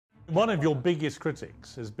One of your biggest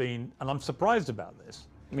critics has been, and I'm surprised about this,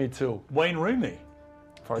 Me too, Wayne Rooney,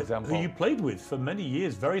 for example. who you played with for many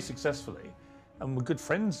years very successfully and were good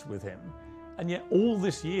friends with him. And yet all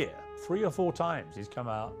this year, 3 or 4 times, he's come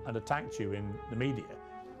out and attacked you in the media.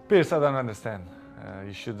 Pierce, I don't understand.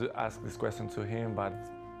 You should ask this question to him, but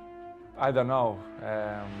I don't know.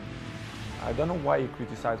 I don't know why he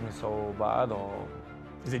criticized me so bad, or...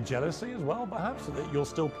 Is it jealousy as well, perhaps, that you're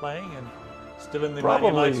still playing and still in the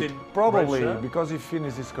Probably, red shirt? because he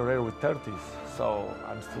finished his career with 30s, so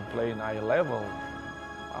I'm still playing high level.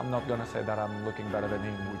 I'm not gonna say that I'm looking better than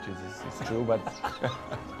him, which is true, but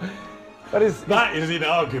but that is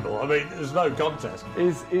inarguable. I mean, there's no contest.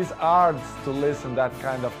 It's hard to listen that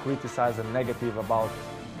kind of criticism negative about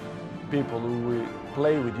people who will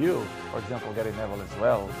play with you. For example, Gary Neville as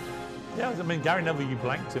well. Yeah, I mean, Gary Neville, you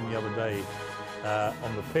blanked him the other day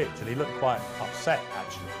on the pitch, and he looked quite upset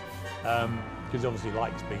actually, because he obviously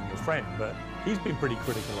likes being your friend, but he's been pretty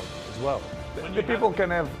critical of you as well. The people can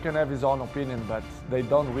have his own opinion, but they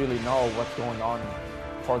don't really know what's going on,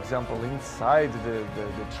 for example, inside the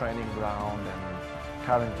training ground and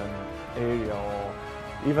Carrington area, or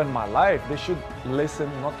even my life. They should listen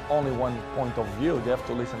not only one point of view, they have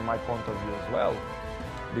to listen to my point of view as well,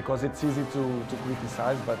 because it's easy to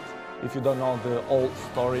criticize, but if you don't know the whole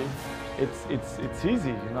story, it's easy,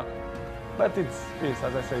 you know. But it's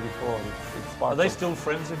as I said before, it's part of... Are they still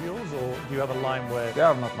friends of yours, or do you have a line where... They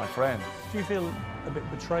are not my friends. Do you feel a bit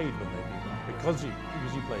betrayed when they do that, because you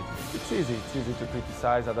played together? It's easy to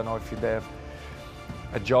criticize. I don't know if they have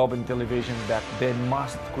a job in television that they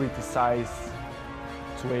must criticize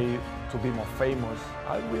to be more famous.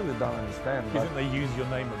 I really don't understand. Do you think they use your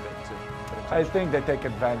name a bit to... I think they take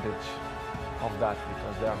advantage of that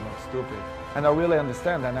because they are not stupid. And I really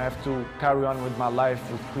understand, and I have to carry on with my life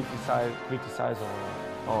with criticize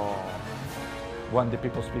or when the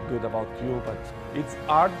people speak good about you, but it's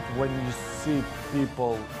hard when you see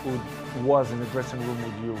people who was in the dressing room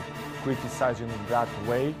with you criticizing in that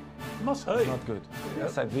way. It must hurt. It's not good.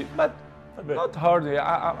 Yes, I did, but not hard.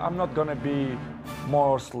 I'm not gonna be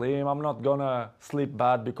more slim. I'm not gonna sleep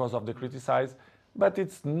bad because of the criticize, but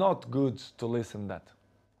it's not good to listen that.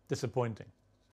 Disappointing.